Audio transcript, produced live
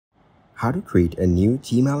How to create a new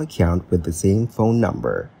Gmail account with the same phone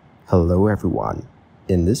number. Hello everyone.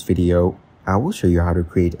 In this video, I will show you how to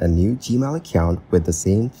create a new Gmail account with the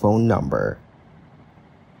same phone number.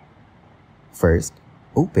 First,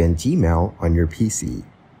 open Gmail on your PC.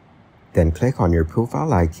 Then click on your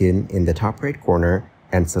profile icon in the top right corner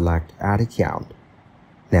and select Add Account.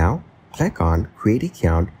 Now, click on Create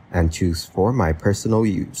Account and choose For My Personal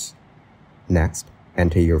Use. Next,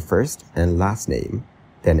 enter your first and last name.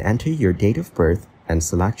 Then enter your date of birth and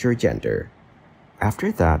select your gender.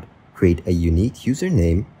 After that, create a unique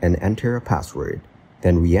username and enter a password.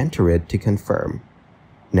 Then re-enter it to confirm.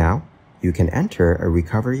 Now, you can enter a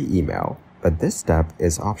recovery email, but this step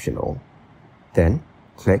is optional. Then,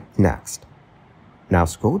 click Next. Now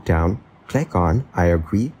scroll down, click on I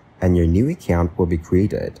agree, and your new account will be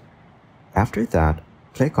created. After that,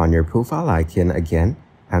 click on your profile icon again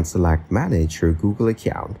and select Manage your Google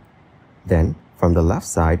account. Then, from the left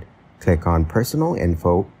side, click on Personal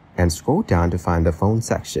Info and scroll down to find the phone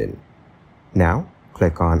section. Now,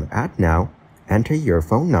 click on Add Now, enter your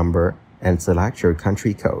phone number and select your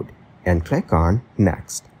country code, and click on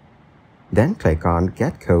Next. Then click on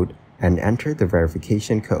Get Code and enter the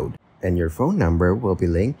verification code, and your phone number will be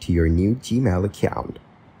linked to your new Gmail account.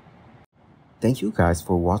 Thank you guys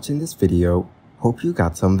for watching this video. Hope you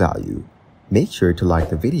got some value. Make sure to like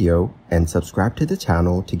the video and subscribe to the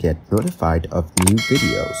channel to get notified of new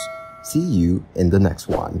videos. See you in the next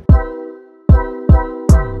one.